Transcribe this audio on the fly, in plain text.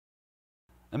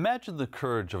Imagine the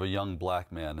courage of a young black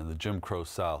man in the Jim Crow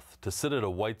South to sit at a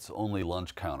whites-only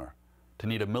lunch counter, to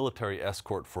need a military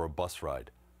escort for a bus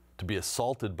ride, to be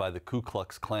assaulted by the Ku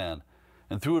Klux Klan,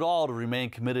 and through it all to remain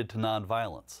committed to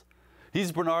nonviolence.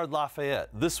 He's Bernard LaFayette,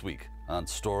 this week on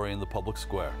Story in the Public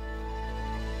Square.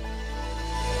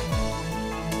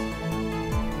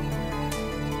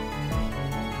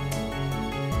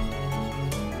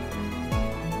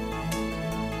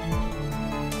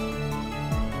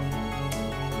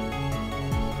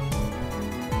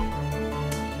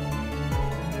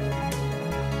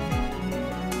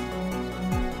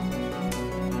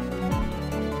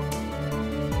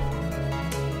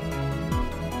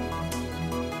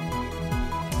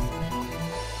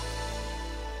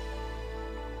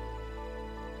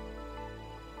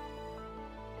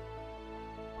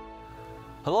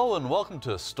 Hello and welcome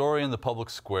to Story in the Public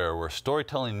Square, where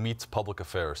storytelling meets public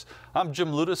affairs. I'm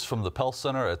Jim Ludis from the Pell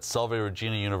Center at Salve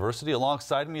Regina University.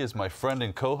 Alongside me is my friend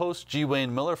and co-host, G.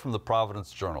 Wayne Miller from the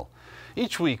Providence Journal.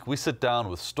 Each week we sit down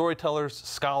with storytellers,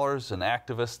 scholars, and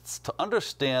activists to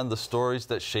understand the stories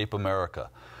that shape America.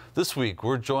 This week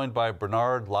we're joined by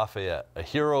Bernard LaFayette, a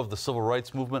hero of the Civil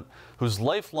Rights Movement whose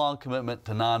lifelong commitment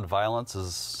to nonviolence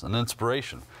is an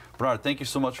inspiration. Bernard, thank you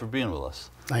so much for being with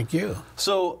us. Thank you.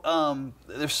 So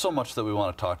there's so much that we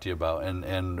want to talk to you about,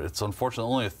 and it's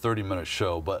unfortunately only a 30-minute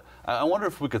show, but I wonder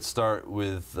if we could start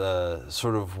with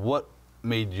sort of what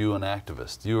made you an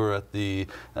activist. You were at the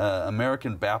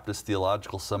American Baptist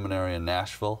Theological Seminary in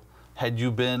Nashville. Had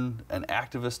you been an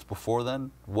activist before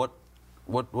then? What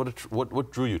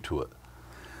drew you to it?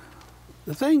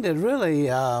 The thing that really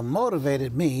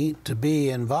motivated me to be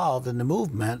involved in the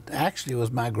movement actually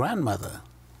was my grandmother.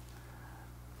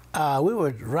 We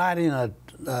were riding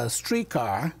a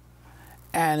streetcar,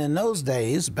 and in those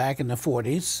days, back in the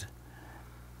 40s,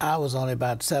 I was only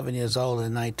about 7 years old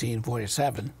in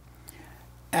 1947,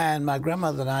 and my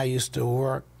grandmother and I used to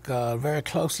work very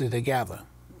closely together.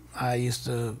 I used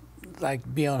to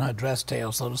like be on her dress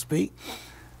tail, so to speak,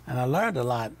 and I learned a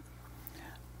lot.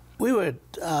 We were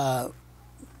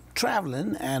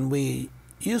traveling, and we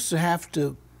used to have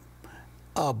to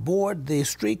board the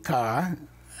streetcar,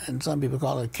 and some people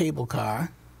call it a cable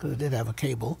car, because it did have a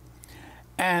cable.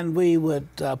 And we would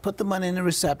put the money in the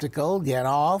receptacle, get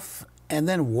off, and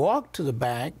then walk to the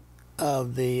back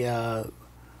of the,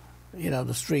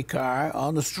 the streetcar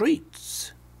on the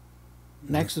streets,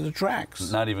 next to the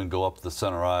tracks. Not even go up the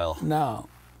center aisle. No,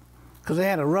 because they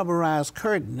had a rubberized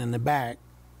curtain in the back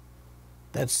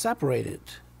that separated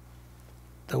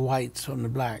the whites from the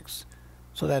blacks.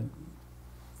 So that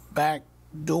back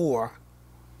door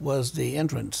was the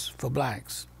entrance for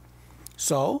blacks.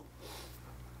 So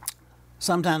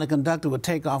sometimes the conductor would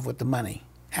take off with the money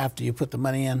after you put the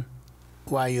money in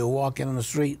while you were walking on the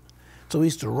street. So we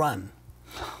used to run.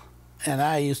 And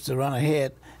I used to run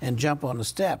ahead and jump on the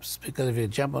steps, because if you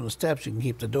jump on the steps, you can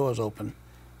keep the doors open.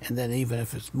 And then even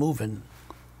if it's moving,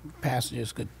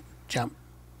 passengers could jump.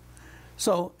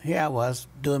 So here I was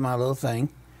doing my little thing,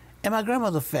 and my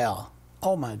grandmother fell.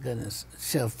 Oh my goodness,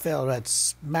 she fell right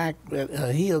smack,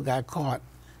 her heel got caught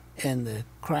in the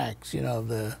cracks,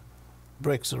 the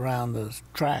bricks around the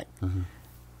track. Mm-hmm.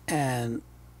 And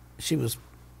she was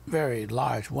a very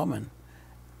large woman.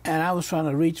 And I was trying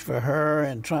to reach for her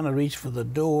and trying to reach for the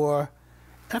door.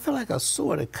 I felt like a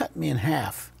sword had cut me in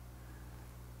half.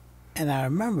 And I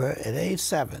remember at age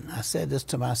 7, I said this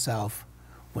to myself: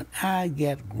 when I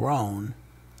get grown,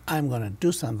 I'm going to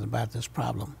do something about this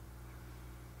problem.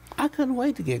 I couldn't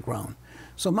wait to get grown.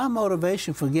 So my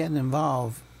motivation for getting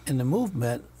involved in the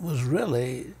movement was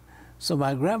really so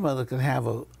my grandmother could have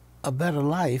a better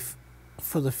life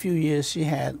for the few years she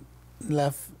had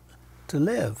left to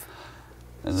live.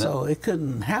 So it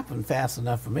couldn't happen fast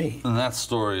enough for me. And that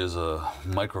story is a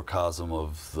microcosm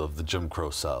of the Jim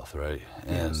Crow South, right?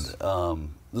 Yes. And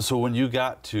so when you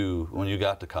got to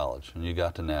college, when you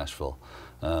got to Nashville,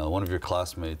 one of your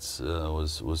classmates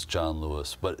was John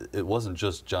Lewis, but it wasn't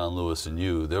just John Lewis and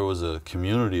you. There was a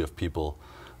community of people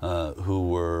who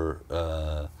were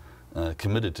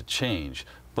committed to change.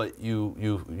 But you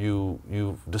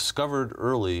discovered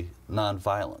early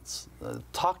nonviolence.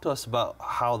 Talk to us about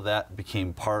how that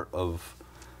became part of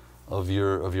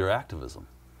your activism.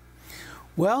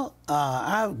 Well,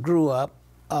 I grew up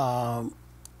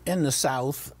in the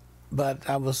South, but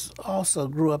I was also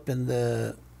grew up in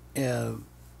the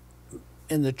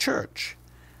church.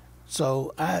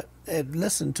 So I had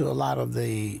listened to a lot of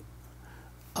the,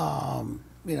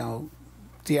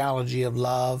 theology of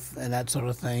love and that sort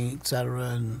of thing, etc.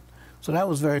 And so that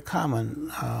was very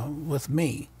common with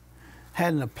me.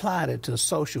 Hadn't applied it to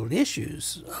social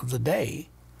issues of the day,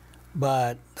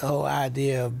 but the whole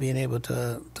idea of being able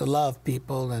to love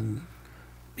people and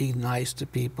be nice to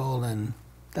people and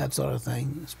that sort of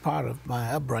thing is part of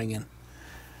my upbringing.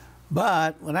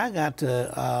 But when I got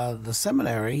to the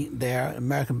seminary there,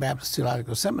 American Baptist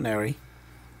Theological Seminary,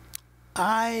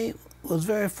 I was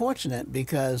very fortunate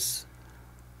because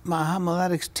my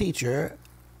homiletics teacher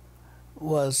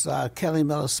was Kelly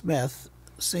Miller Smith,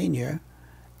 Sr.,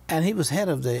 and he was head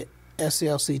of the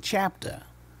SCLC chapter,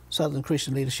 Southern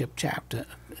Christian Leadership Chapter,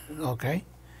 okay?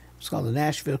 It's called the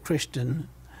Nashville Christian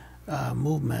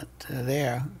Movement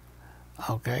there,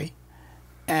 okay?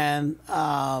 And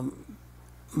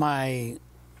my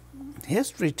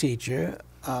history teacher,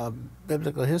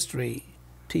 biblical history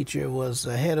teacher, was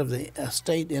the head of the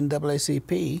state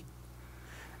NAACP,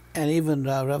 and even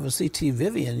Reverend C.T.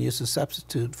 Vivian used to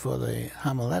substitute for the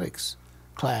homiletics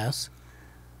class.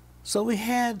 So we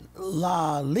had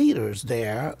leaders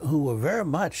there who were very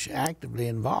much actively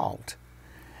involved.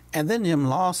 And then Jim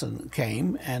Lawson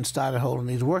came and started holding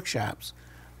these workshops.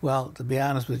 Well, to be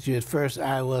honest with you, at first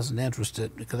I wasn't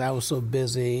interested because I was so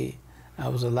busy. I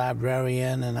was a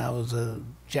librarian and I was a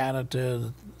janitor,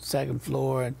 the second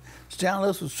floor. And John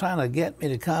Lewis was trying to get me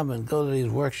to come and go to these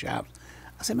workshops.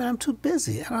 I said, man, I'm too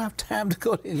busy. I don't have time to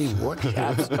go to any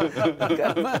workshops. I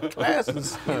got my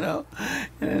classes, you know.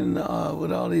 And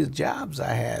with all these jobs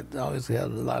I had, I always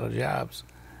held a lot of jobs.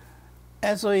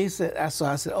 And so he said, so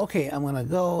I said, okay, I'm going to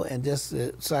go and just,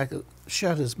 so I could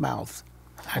shut his mouth,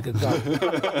 I could go.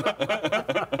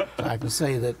 So I could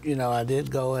say that, you know, I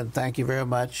did go and thank you very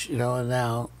much, you know, and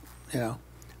now, you know.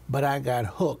 But I got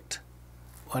hooked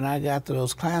when I got to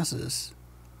those classes,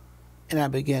 and I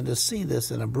began to see this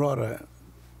in a broader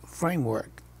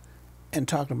framework and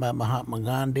talking about Mahatma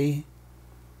Gandhi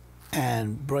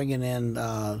and bringing in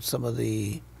some of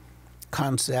the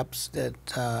concepts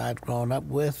that I'd grown up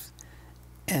with,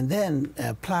 and then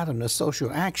apply them to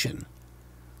social action.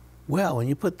 Well, when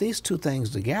you put these two things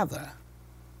together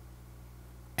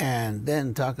and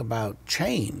then talk about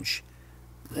change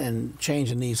and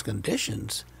changing these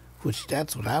conditions, which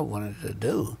that's what I wanted to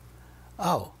do,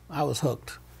 oh, I was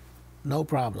hooked. No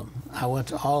problem. I went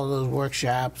to all of those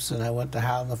workshops, and I went to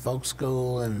Howland Folk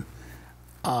School, and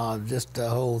just the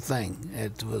whole thing.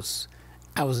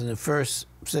 I was in the first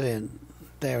sitting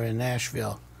there in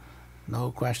Nashville,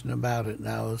 no question about it. And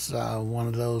I was one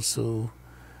of those who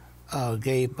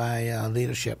gave my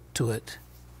leadership to it.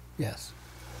 Yes.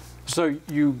 So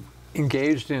you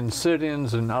engaged in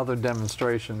sit-ins and other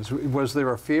demonstrations. Was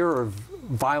there a fear of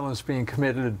violence being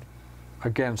committed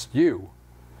against you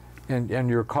and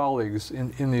your colleagues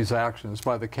in these actions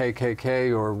by the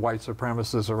KKK or white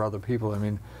supremacists or other people? I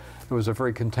mean, it was a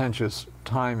very contentious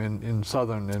time in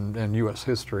Southern and U.S.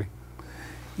 history.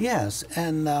 Yes,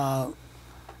 and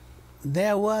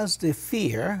there was the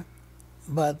fear,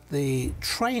 but the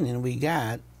training we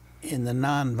got in the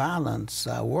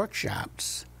nonviolence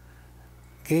workshops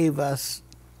gave us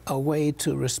a way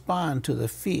to respond to the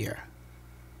fear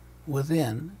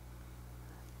within,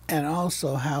 and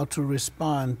also how to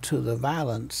respond to the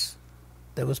violence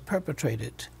that was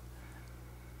perpetrated.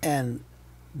 And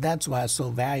that's why it's so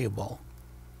valuable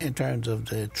in terms of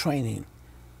the training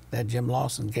that Jim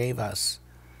Lawson gave us.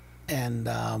 And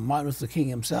Martin Luther King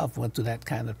himself went through that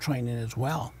kind of training as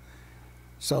well.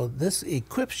 So this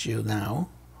equips you now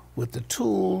with the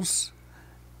tools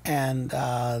and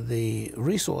the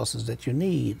resources that you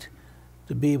need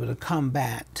to be able to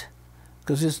combat.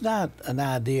 Because it's not an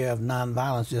idea of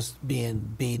nonviolence just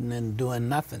being beaten and doing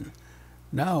nothing.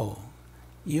 No,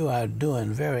 you are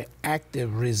doing very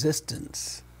active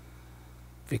resistance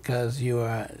because you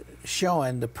are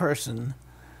showing the person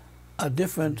a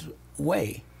different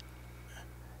way.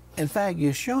 In fact,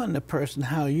 you're showing the person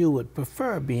how you would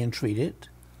prefer being treated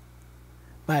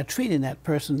by treating that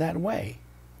person that way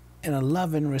in a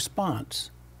loving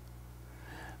response.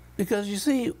 Because you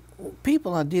see,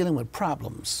 people are dealing with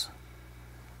problems.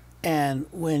 And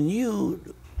when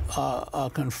you are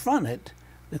confronted,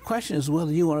 the question is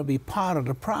whether you want to be part of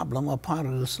the problem or part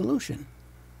of the solution.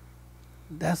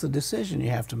 That's a decision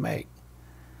you have to make.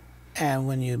 And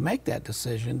when you make that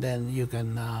decision, then you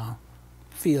can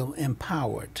feel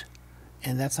empowered.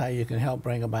 And that's how you can help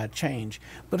bring about change.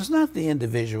 But it's not the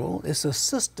individual, it's a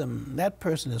system. That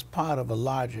person is part of a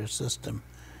larger system.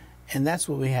 And that's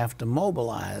where we have to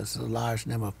mobilize a large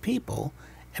number of people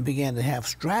and begin to have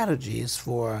strategies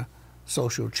for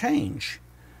social change.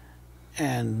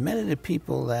 And many of the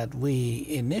people that we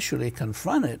initially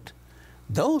confronted,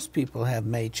 those people have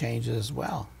made changes as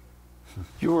well.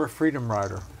 You were a freedom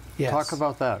rider. Yes. Talk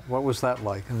about that. What was that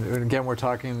like? And again, we're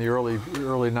talking in the early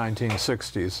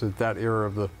 1960s, at that era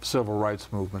of the civil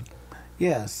rights movement.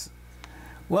 Yes.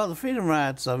 Well, the Freedom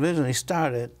Rides originally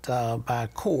started by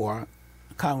CORE,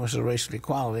 Congress of Racial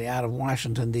Equality, out of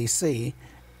Washington, D.C.,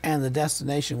 and the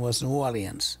destination was New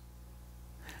Orleans.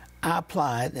 I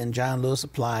applied, and John Lewis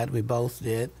applied. We both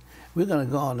did. We were going to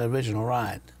go on the original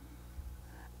ride.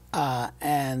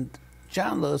 And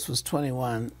John Lewis was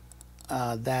 21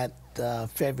 that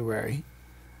February,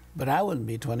 but I wouldn't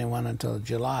be 21 until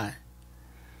July.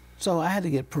 So I had to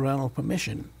get parental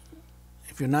permission.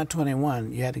 If you're not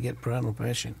 21, you had to get parental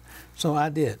permission. So I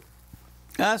did.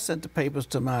 I sent the papers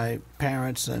to my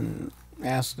parents and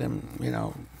asked them, you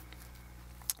know,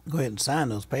 go ahead and sign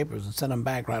those papers and send them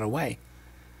back right away.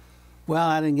 Well,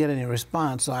 I didn't get any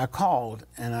response, so I called,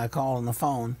 and I called on the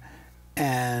phone,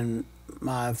 and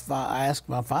I asked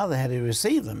my father, had he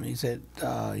received them? He said,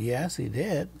 yes, he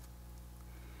did.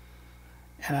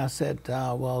 And I said,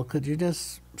 well, could you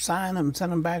just sign them and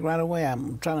send them back right away?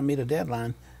 I'm trying to meet a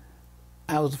deadline.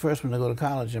 I was the first one to go to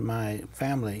college in my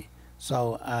family,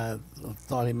 so I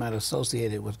thought he might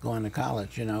associate it with going to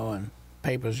college, you know, and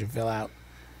papers you fill out.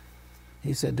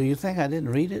 He said, do you think I didn't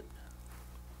read it?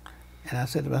 And I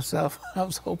said to myself, I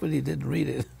was hoping he didn't read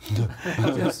it.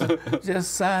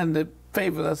 just sign the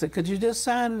papers. I said, could you just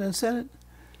sign it and send it?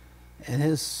 And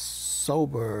his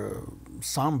somber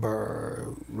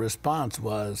response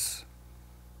was,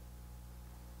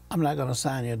 I'm not going to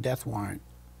sign your death warrant.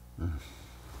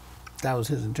 That was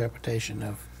his interpretation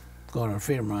of going on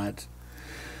Freedom Rides.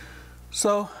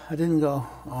 So I didn't go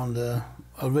on the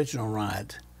original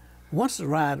ride. Once the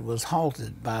ride was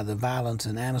halted by the violence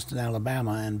in Anniston,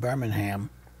 Alabama, and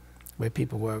Birmingham, where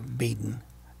people were beaten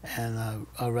and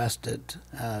arrested,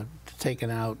 taken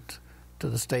out to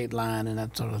the state line and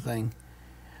that sort of thing,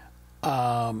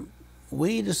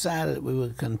 we decided we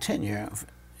would continue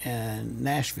in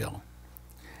Nashville.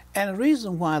 And the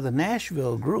reason why the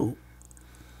Nashville group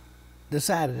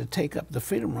decided to take up the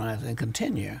Freedom Rides and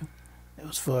continue, it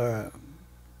was for,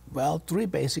 well, three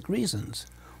basic reasons.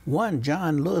 One,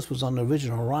 John Lewis was on the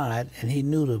original ride, and he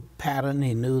knew the pattern,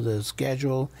 he knew the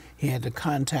schedule, he had the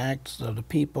contacts of the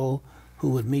people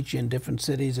who would meet you in different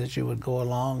cities as you would go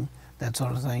along, that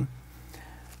sort of thing.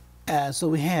 So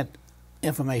we had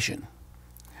information.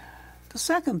 The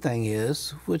second thing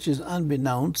is, which is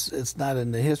unbeknownst, it's not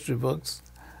in the history books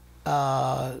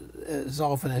as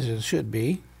often as it should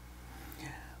be,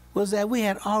 was that we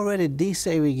had already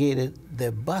desegregated the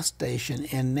bus station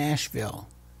in Nashville.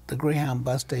 The Greyhound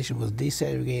bus station was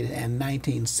desegregated in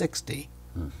 1960,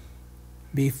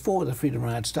 before the Freedom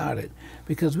Ride started,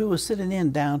 because we were sitting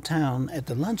in downtown at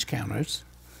the lunch counters,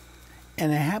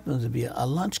 and there happened to be a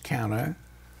lunch counter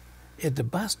at the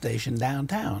bus station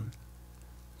downtown.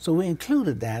 So we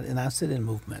included that in our sit-in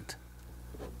movement.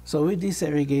 So we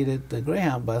desegregated the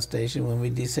Greyhound bus station when we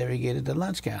desegregated the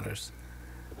lunch counters.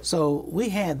 So we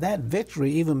had that victory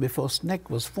even before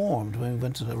SNCC was formed when we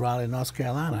went to Raleigh, North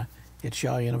Carolina, at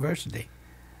Shaw University.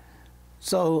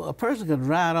 So a person could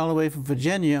ride all the way from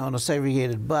Virginia on a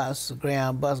segregated bus, a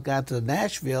Greyhound bus, got to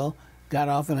Nashville, got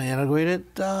off in an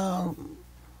integrated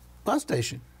bus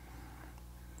station.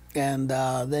 And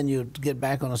then you'd get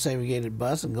back on a segregated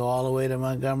bus and go all the way to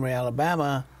Montgomery,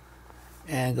 Alabama,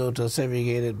 and go to a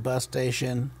segregated bus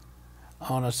station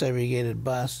on a segregated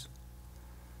bus.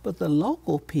 But the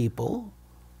local people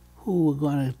who were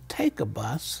going to take a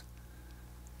bus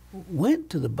went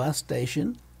to the bus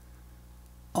station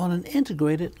on an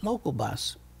integrated local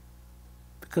bus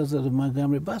because of the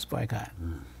Montgomery bus boycott.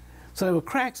 So there were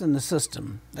cracks in the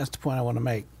system. That's the point I want to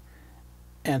make.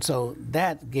 And so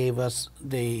that gave us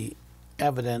the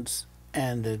evidence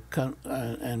and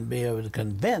be able to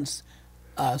convince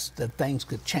us that things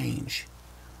could change.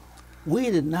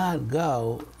 We did not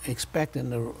go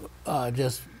expecting to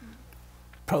just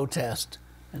protest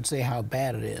and say how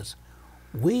bad it is.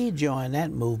 We joined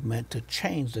that movement to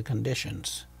change the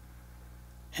conditions.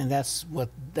 And that's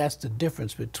the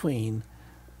difference between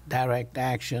direct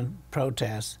action,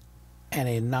 protest, and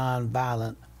a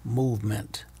nonviolent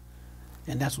movement.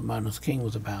 And that's what Martin Luther King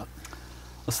was about.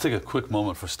 Let's take a quick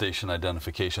moment for station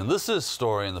identification. This is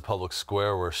Story in the Public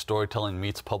Square, where storytelling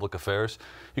meets public affairs.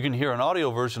 You can hear an audio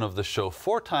version of this show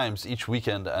 4 times each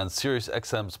weekend on Sirius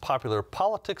XM's popular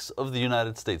Politics of the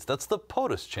United States. That's the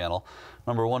POTUS channel,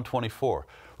 number 124.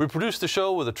 We produce the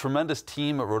show with a tremendous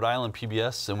team at Rhode Island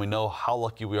PBS, and we know how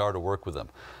lucky we are to work with them.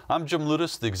 I'm Jim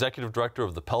Ludis, the Executive Director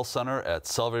of the Pell Center at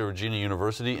Salve Regina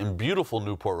University in beautiful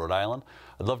Newport, Rhode Island.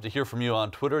 I'd love to hear from you on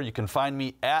Twitter. You can find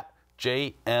me at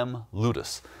JM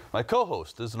Ludis. My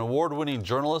co-host is an award-winning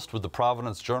journalist with the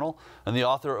Providence Journal and the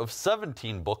author of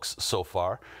 17 books so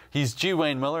far. He's G.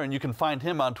 Wayne Miller, and you can find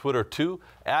him on Twitter too,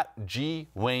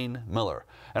 @GWayneMiller.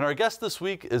 And our guest this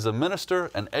week is a minister,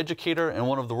 an educator, and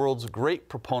one of the world's great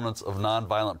proponents of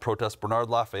nonviolent protest, Bernard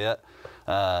LaFayette.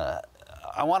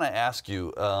 I want to ask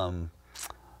you,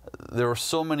 there were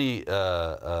so many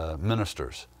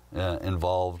ministers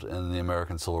involved in the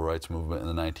American Civil Rights Movement in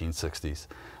the 1960s.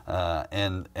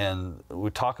 And we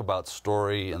talk about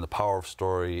story and the power of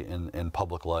story in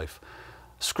public life.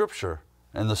 Scripture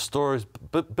and the stories,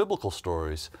 biblical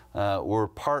stories, were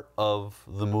part of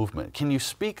the movement. Can you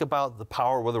speak about the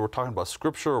power, whether we're talking about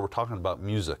Scripture or we're talking about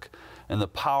music, and the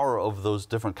power of those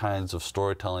different kinds of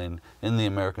storytelling in the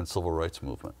American Civil Rights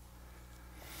Movement?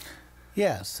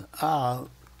 Yes.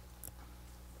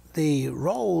 The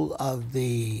role of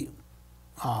the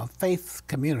faith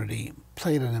community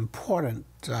played an important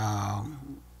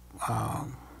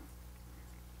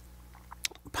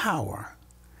power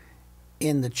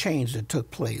in the change that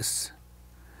took place,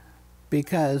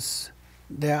 because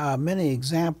there are many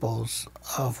examples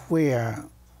of where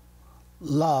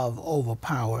love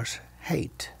overpowers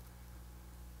hate,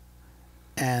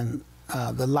 and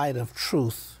the light of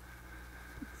truth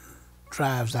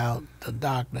drives out the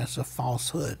darkness of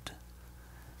falsehood.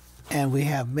 And we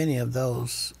have many of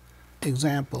those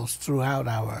examples throughout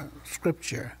our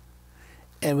scripture,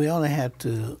 and we only had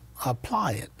to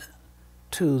apply it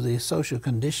to the social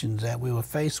conditions that we were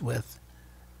faced with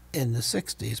in the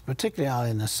 60s, particularly out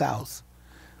in the South.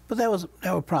 But there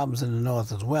were problems in the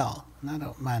North as well, and I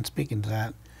don't mind speaking to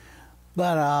that.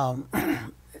 But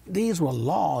these were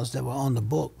laws that were on the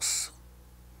books,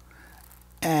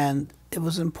 and it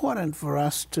was important for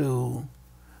us to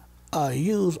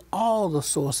use all the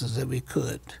sources that we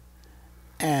could.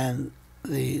 And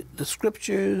the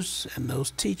scriptures and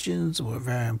those teachings were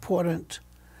very important.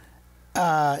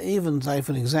 Even, like,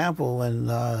 for example, when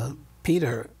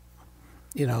Peter,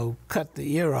 cut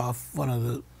the ear off one of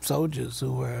the soldiers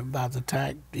who were about to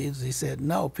attack Jesus, he said,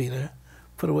 "No, Peter,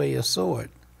 put away your sword,"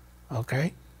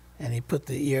 okay? And he put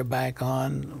the ear back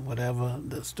on, whatever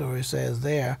the story says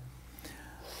there.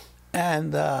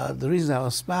 And the reason I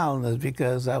was smiling is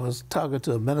because I was talking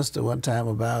to a minister one time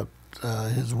about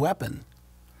his weapon.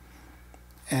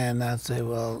 And I said,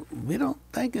 well, we don't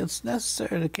think it's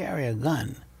necessary to carry a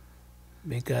gun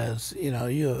because,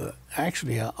 you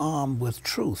actually are armed with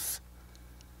truth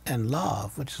and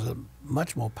love, which is a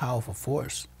much more powerful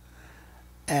force.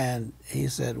 And he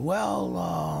said, well,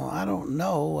 I don't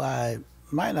know. I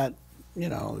might not,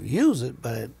 use it,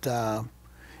 but...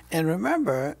 And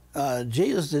remember,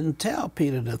 Jesus didn't tell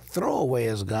Peter to throw away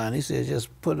his gun. He said, just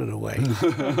put it away.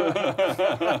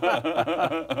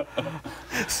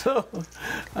 So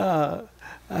I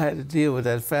had to deal with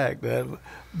that fact.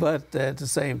 But at the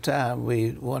same time,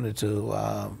 we wanted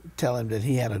to tell him that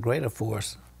he had a greater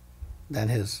force than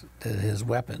his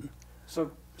weapon.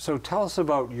 So tell us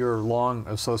about your long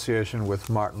association with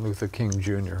Martin Luther King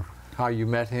Jr., how you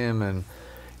met him and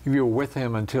you were with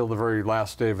him until the very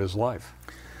last day of his life.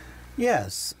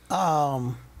 Yes,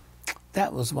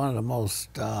 that was one of the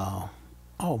most, oh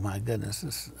my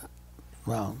goodness,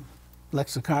 well,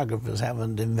 lexicographers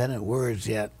haven't invented words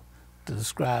yet to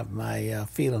describe my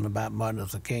feeling about Martin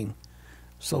Luther King.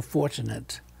 So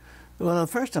fortunate. Well, the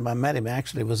first time I met him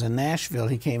actually was in Nashville.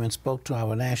 He came and spoke to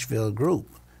our Nashville group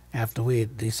after we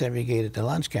had desegregated the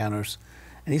lunch counters.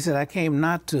 And he said, I came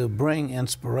not to bring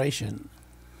inspiration,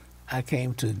 I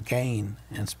came to gain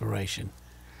inspiration,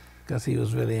 because he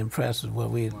was really impressed with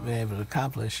what we'd been able to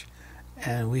accomplish.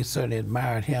 And we certainly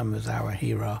admired him as our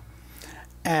hero.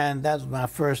 And that was my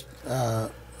first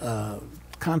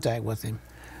contact with him.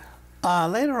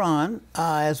 Later on,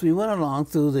 as we went along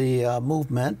through the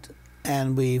movement,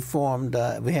 and we formed,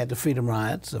 we had the Freedom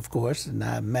Riots, of course, and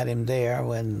I met him there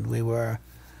when we were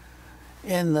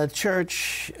in the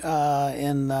church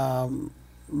in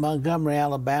Montgomery,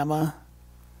 Alabama,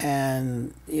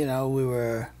 and, we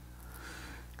were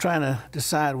trying to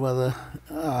decide whether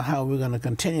how we were going to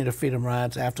continue the Freedom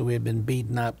Riots after we had been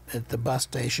beaten up at the bus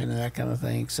station and that kind of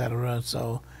thing, et cetera.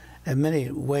 So, and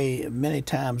many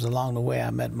times along the way,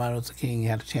 I met Martin Luther King,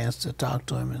 had a chance to talk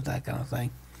to him and that kind of thing.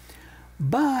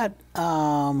 But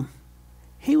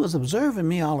he was observing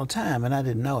me all the time, and I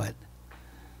didn't know it.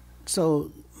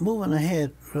 So, moving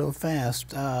ahead real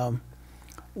fast,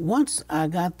 once I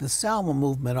got the Selma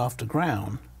movement off the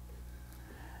ground,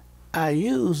 I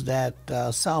used that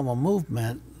Selma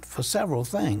movement for several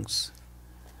things.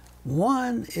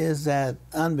 One is that,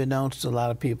 unbeknownst to a lot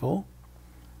of people,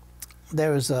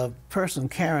 there is a person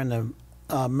carrying the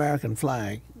American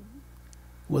flag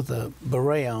with a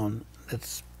beret on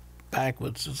that's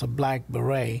backwards. It's a black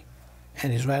beret,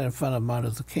 and he's right in front of Martin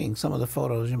Luther King. Some of the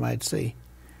photos you might see.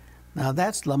 Now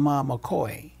that's Lamar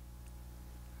McCoy.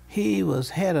 He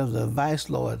was head of the Vice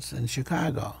Lords in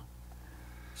Chicago.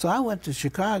 So I went to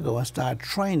Chicago and started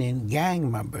training gang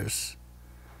members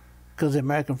because the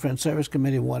American Friends Service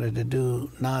Committee wanted to do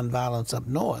nonviolence up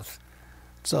north.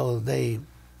 So they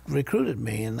recruited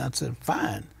me, and I said,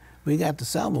 fine. We got the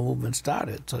Selma movement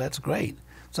started, so that's great.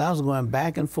 So I was going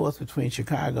back and forth between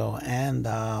Chicago and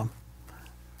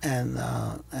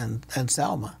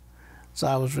Selma. So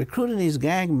I was recruiting these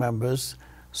gang members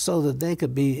so that they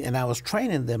could be, and I was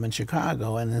training them in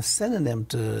Chicago and then sending them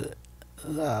to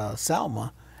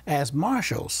Selma as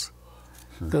marshals,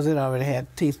 because they'd already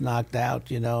had teeth knocked out,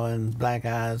 you know, and black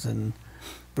eyes and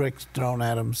bricks thrown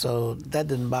at them. So that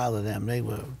didn't bother them. They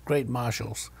were great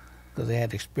marshals because they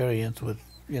had experience with,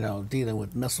 you know, dealing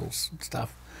with missiles and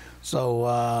stuff.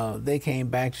 So they came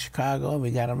back to Chicago and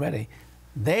we got them ready.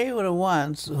 They were the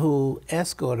ones who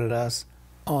escorted us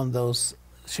on those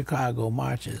Chicago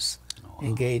marches,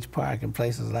 in Gage Park and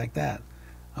places like that,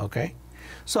 okay?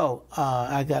 So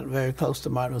I got very close to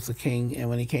Martin Luther King, and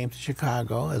when he came to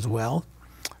Chicago as well,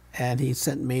 and he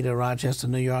sent me to Rochester,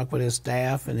 New York with his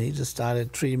staff, and he just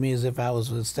started treating me as if I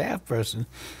was a staff person.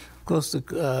 Close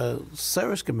to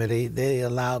service committee, they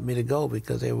allowed me to go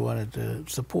because they wanted to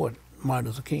support Martin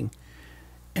Luther King.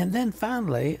 And then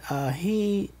finally,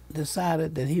 he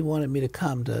decided that he wanted me to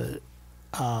come to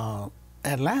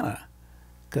Atlanta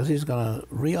because he's going to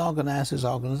reorganize his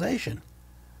organization.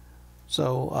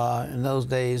 So in those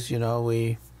days, you know,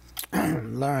 we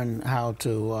learned how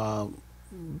to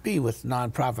be with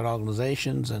nonprofit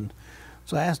organizations, and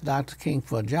so I asked Dr. King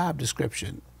for a job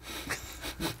description.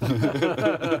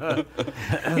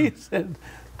 He said,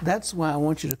 that's why I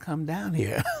want you to come down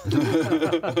here.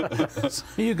 So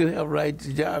you can help write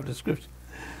the job description.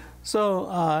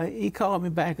 So he called me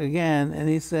back again, and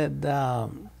he said,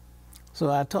 so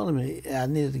I told him I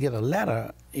needed to get a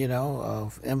letter, you know,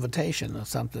 of invitation or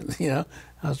something, you know.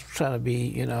 I was trying to be,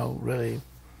 you know, really,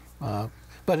 but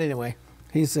anyway,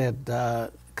 he said,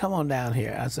 come on down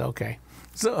here. I said, okay.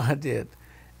 So I did.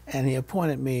 And he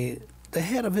appointed me the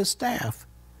head of his staff.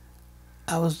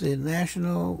 I was the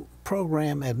national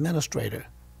program administrator,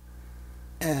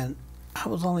 and I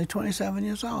was only 27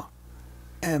 years old.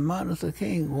 And Martin Luther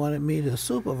King wanted me to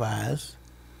supervise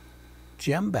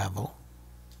Jim Bevel,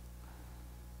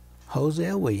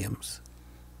 Hosea Williams,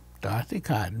 Dorothy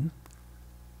Cotton,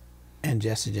 and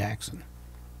Jesse Jackson.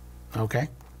 Okay?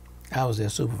 I was their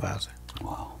supervisor.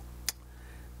 Wow.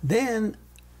 Then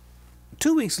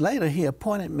 2 weeks later, he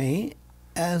appointed me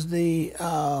as the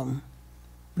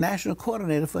national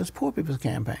coordinator for his Poor People's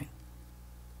Campaign.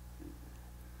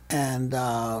 And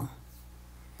of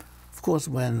course,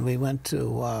 when we went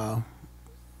to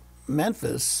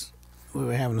Memphis, we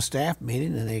were having a staff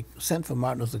meeting, and they sent for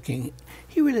Martin Luther King.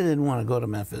 He really didn't want to go to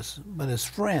Memphis, but his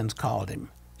friends called him.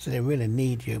 So they really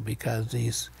need you because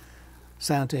these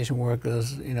sanitation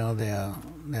workers, you know,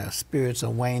 their spirits are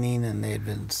waning, and they've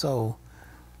been so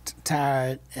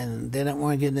tired, and they don't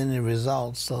want to get any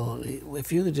results. So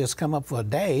if you could just come up for a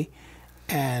day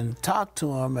and talk to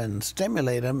them and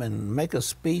stimulate them and make a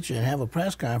speech and have a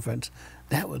press conference,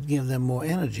 that would give them more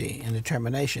energy and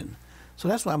determination. So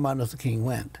that's why Martin Luther King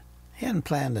went. He hadn't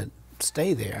planned to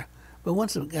stay there, but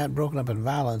once it got broken up in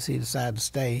violence, he decided to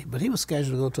stay. But he was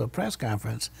scheduled to go to a press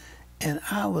conference, and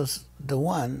I was the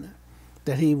one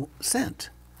that he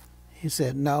sent. He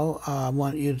said, no, I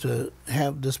want you to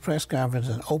have this press conference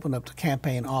and open up the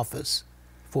campaign office,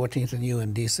 14th and U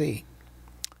in D.C.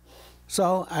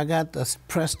 So I got the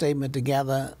press statement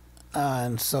together,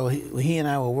 and so he and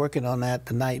I were working on that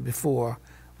the night before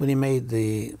when he made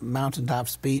the mountaintop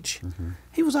speech. Mm-hmm.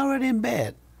 He was already in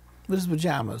bed with his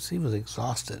pajamas. He was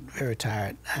exhausted, very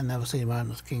tired. I never seen Martin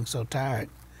Luther King so tired.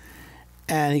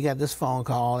 And he got this phone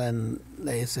call, and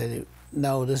they said,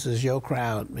 no, this is your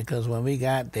crowd, because when we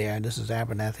got there, and this is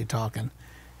Abernathy talking,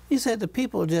 he said the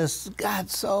people just got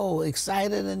so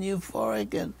excited and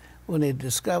euphoric, and when they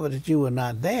discovered that you were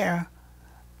not there,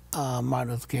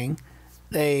 Martin Luther King,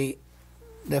 their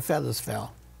feathers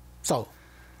fell. So,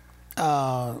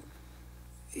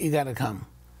 you got to come.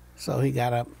 So he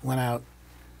got up, went out,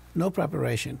 no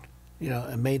preparation, you know,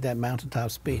 and made that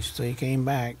mountaintop speech. So he came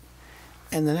back.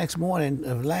 And the next morning,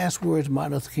 the last words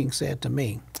Martin Luther King said to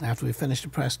me, after we finished the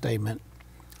press statement,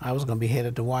 I was going to be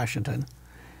headed to Washington.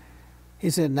 He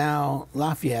said, now,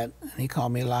 Lafayette, and he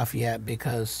called me Lafayette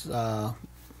because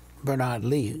Bernard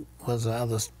Lee was the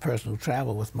other person who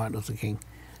traveled with Martin Luther King.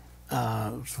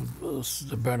 It was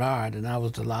the Bernard, and I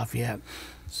was the Lafayette.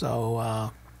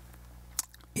 So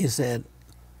he said,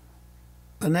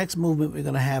 The next movement we're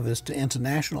going to have is to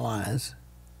internationalize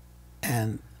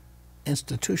and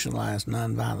institutionalize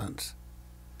nonviolence,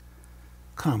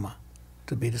 comma,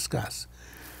 to be discussed.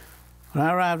 When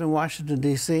I arrived in Washington,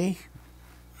 D.C.,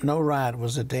 no riot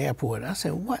was at the airport. I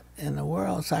said, what in the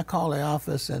world? So I called the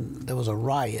office, and there was a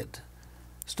riot.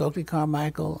 Stokely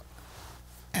Carmichael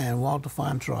and Walter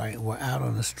Fauntroy were out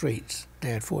on the streets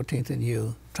there at 14th and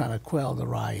U trying to quell the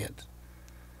riot,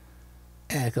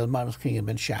 and because Martin Luther King had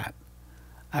been shot.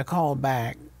 I called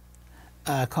back.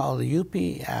 I called the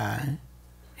UPI,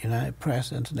 United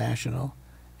Press International,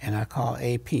 and I called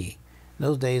AP. In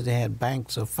those days, they had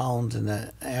banks of phones in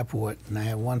the airport, and I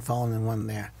had one phone and one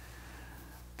there.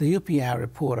 The UPI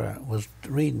reporter was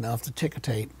reading off the ticker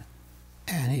tape,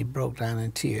 and he broke down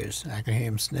in tears. I could hear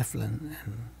him sniffling,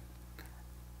 and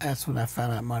that's when I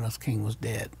found out Martin Luther King was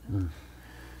dead. Mm.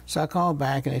 So I called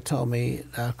back, and they told me,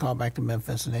 I called back to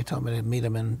Memphis, and they told me to meet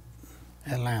him in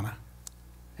Atlanta.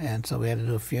 And so we had to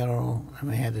do a funeral, and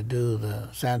we had to do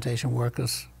the sanitation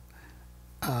workers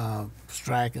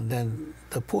strike, and then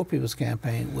the Poor People's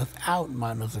Campaign without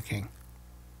Martin Luther King.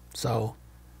 So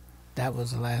that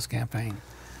was the last campaign.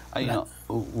 You know,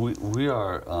 we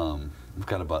are, we've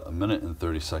got about a minute and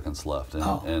 30 seconds left,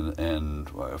 and,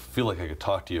 and I feel like I could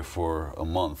talk to you for a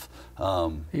month.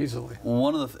 Easily.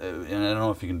 One of the, and I don't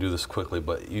know if you can do this quickly,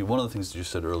 but one of the things that you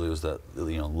said earlier was that,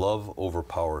 you know, love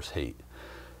overpowers hate.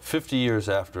 50 years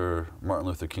after Martin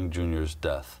Luther King Jr.'s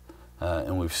death,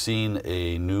 and we've seen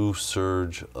a new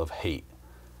surge of hate.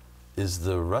 Is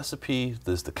the recipe,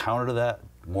 is the counter to that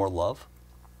more love?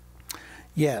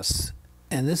 Yes,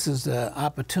 and this is the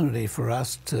opportunity for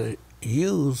us to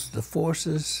use the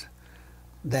forces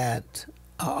that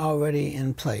are already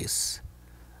in place.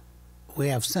 We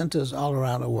have centers all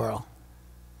around the world.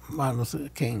 Martin Luther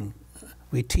King,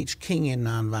 we teach Kingian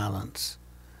nonviolence,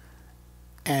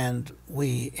 and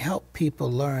we help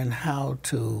people learn how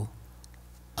to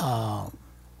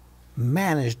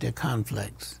manage their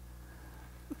conflicts.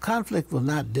 Conflict will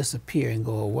not disappear and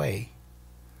go away,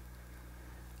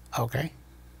 okay?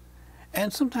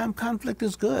 And sometimes conflict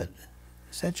is good.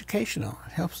 It's educational.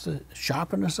 It helps to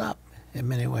sharpen us up in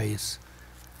many ways,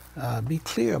 be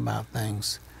clear about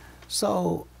things.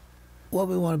 So what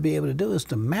we want to be able to do is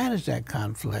to manage that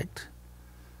conflict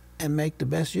and make the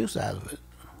best use out of it,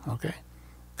 okay?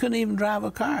 Couldn't even drive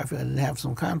a car if it didn't have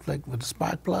some conflict with the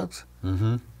spark plugs.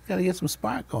 Mm-hmm. Got to get some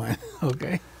spark going,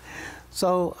 okay?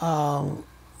 So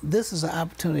this is an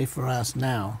opportunity for us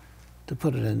now to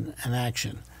put it in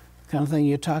action. The kind of thing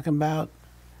you're talking about,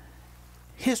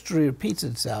 history repeats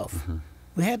itself. Mm-hmm.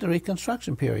 We had the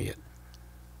Reconstruction period.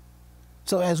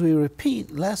 So as we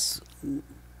repeat, let's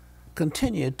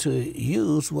continue to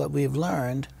use what we've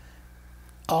learned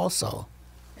also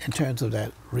in terms of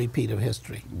that repeat of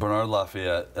history. Bernard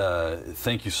Lafayette,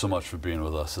 thank you so much for being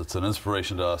with us. It's an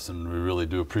inspiration to us, and we really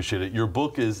do appreciate it. Your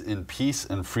book is In Peace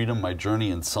and Freedom, My Journey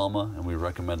in Selma, and we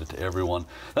recommend it to everyone.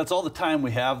 That's all the time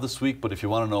we have this week, but if you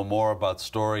want to know more about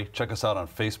Story, check us out on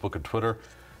Facebook and Twitter.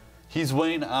 He's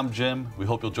Wayne, I'm Jim. We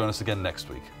hope you'll join us again next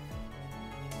week.